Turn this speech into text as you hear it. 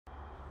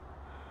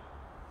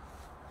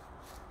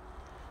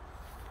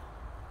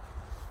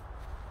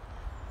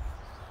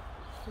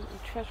Little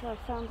treasure I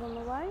found on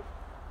the way.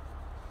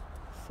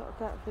 Sort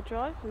of out of the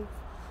drive and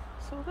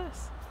saw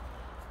this.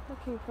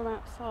 Looking from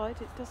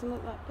outside, it doesn't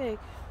look that big,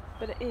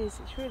 but it is.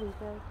 It's really big.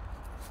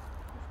 There's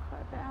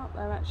quite a bit out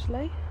there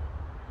actually.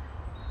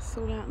 It's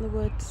all out in the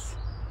woods,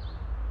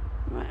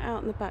 right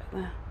out in the back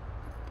there.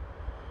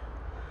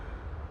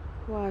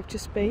 Well, I've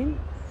just been,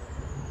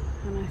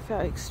 and I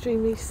felt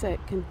extremely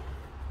sick, and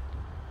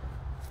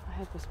my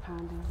head was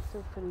pounding. I'm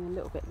still feeling a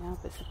little bit now,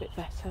 but it's a bit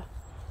better.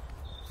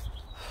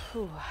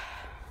 Whew.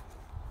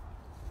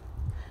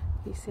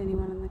 You see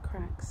anyone in the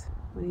cracks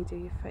when you do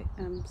your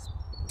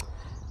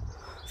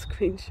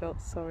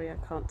screenshots? Sorry, I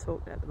can't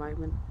talk at the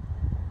moment.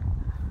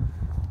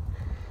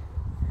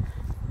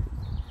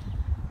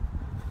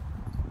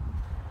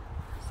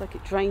 It's like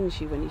it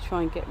drains you when you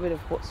try and get rid of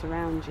what's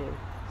around you.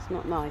 It's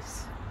not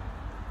nice.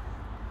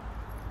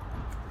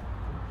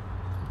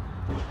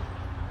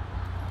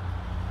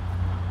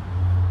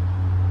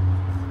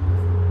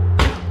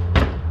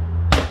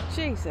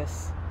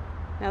 Jesus,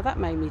 now that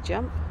made me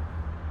jump.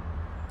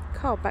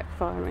 Car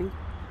backfiring.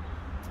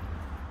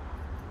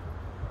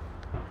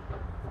 I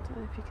don't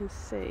know if you can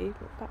see,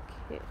 but back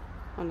here.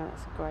 Oh no,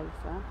 that's a grave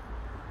there.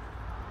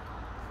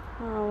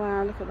 Oh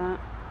wow, look at that.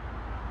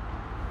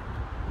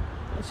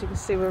 As you can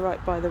see, we're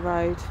right by the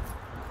road.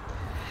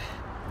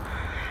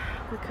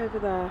 Look over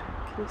there.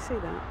 Can you see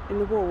that? In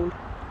the wall.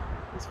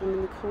 There's one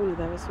in the corner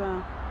there as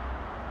well.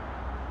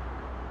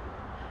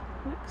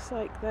 Looks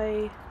like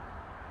they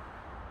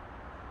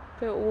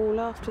built a wall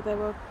after they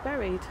were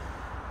buried.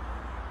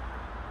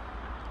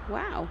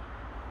 Wow,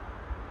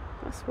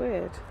 that's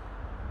weird.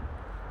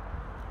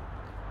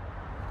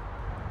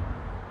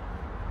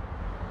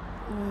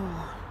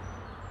 Oh,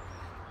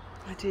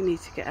 I do need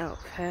to get out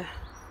of here.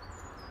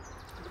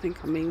 I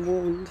think I'm being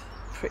warned,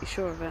 pretty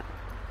sure of it.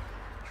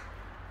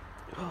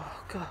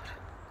 Oh God.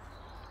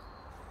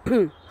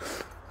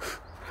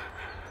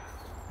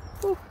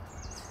 Oh.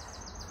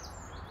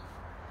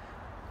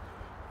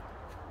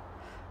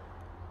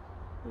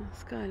 The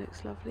sky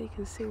looks lovely. You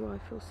can see why I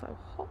feel so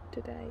hot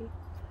today.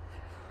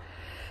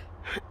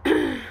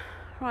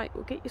 Right,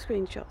 we'll get your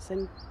screenshots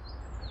in.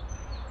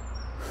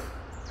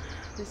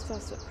 This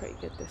does look pretty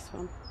good, this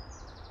one.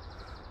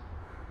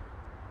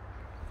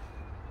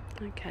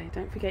 Okay,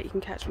 don't forget you can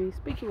catch me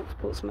speaking at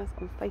Portsmouth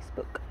on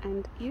Facebook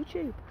and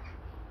YouTube.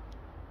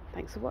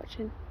 Thanks for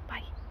watching.